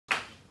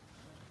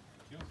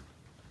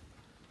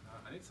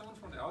I need someone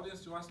from the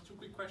audience to ask 2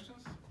 quick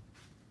questions.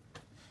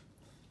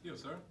 You,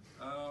 sir.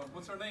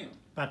 What's your name?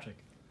 Patrick.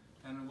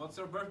 And what's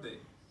your birthday?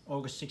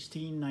 August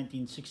 16,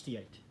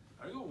 1968.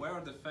 Are you aware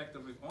of the fact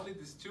that with only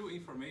these 2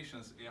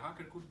 informations, a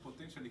hacker could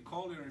potentially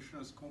call your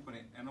insurance company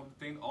and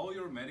obtain all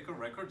your medical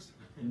records?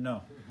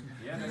 No.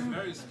 Yeah, that's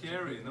very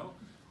scary, you know?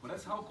 But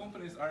that's how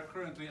companies are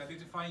currently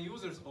identifying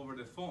users over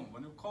the phone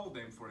when you call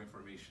them for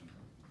information.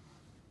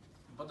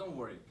 But don't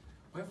worry,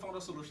 we have found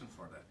a solution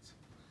for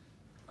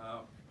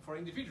that. For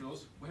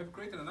individuals, we have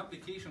created an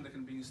application that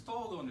can be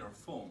installed on your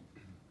phone,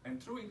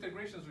 and through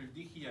integrations with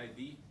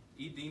DKID,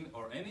 EDIN,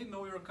 or any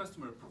Know Your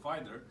Customer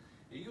provider,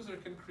 a user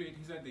can create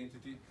his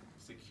identity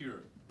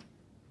secure.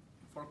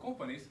 For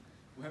companies,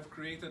 we have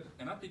created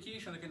an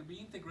application that can be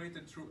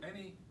integrated through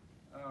any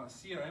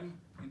CRM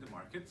in the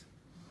market.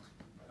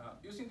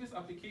 Using this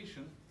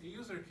application, a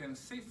user can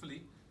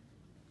safely,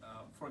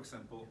 for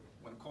example,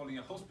 when calling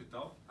a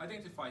hospital,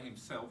 identify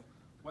himself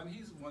when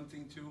he's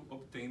wanting to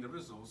obtain the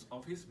results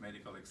of his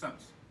medical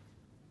exams.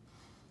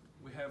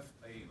 We have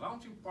a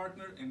launching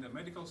partner in the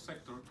medical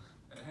sector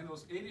that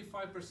handles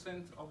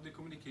 85% of the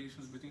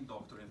communications between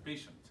doctor and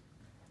patient.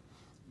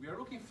 We are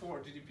looking for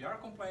GDPR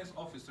compliance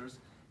officers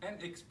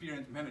and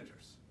experienced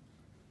managers.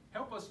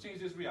 Help us change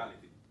this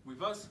reality.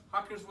 With us,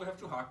 hackers will have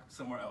to hack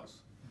somewhere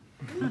else.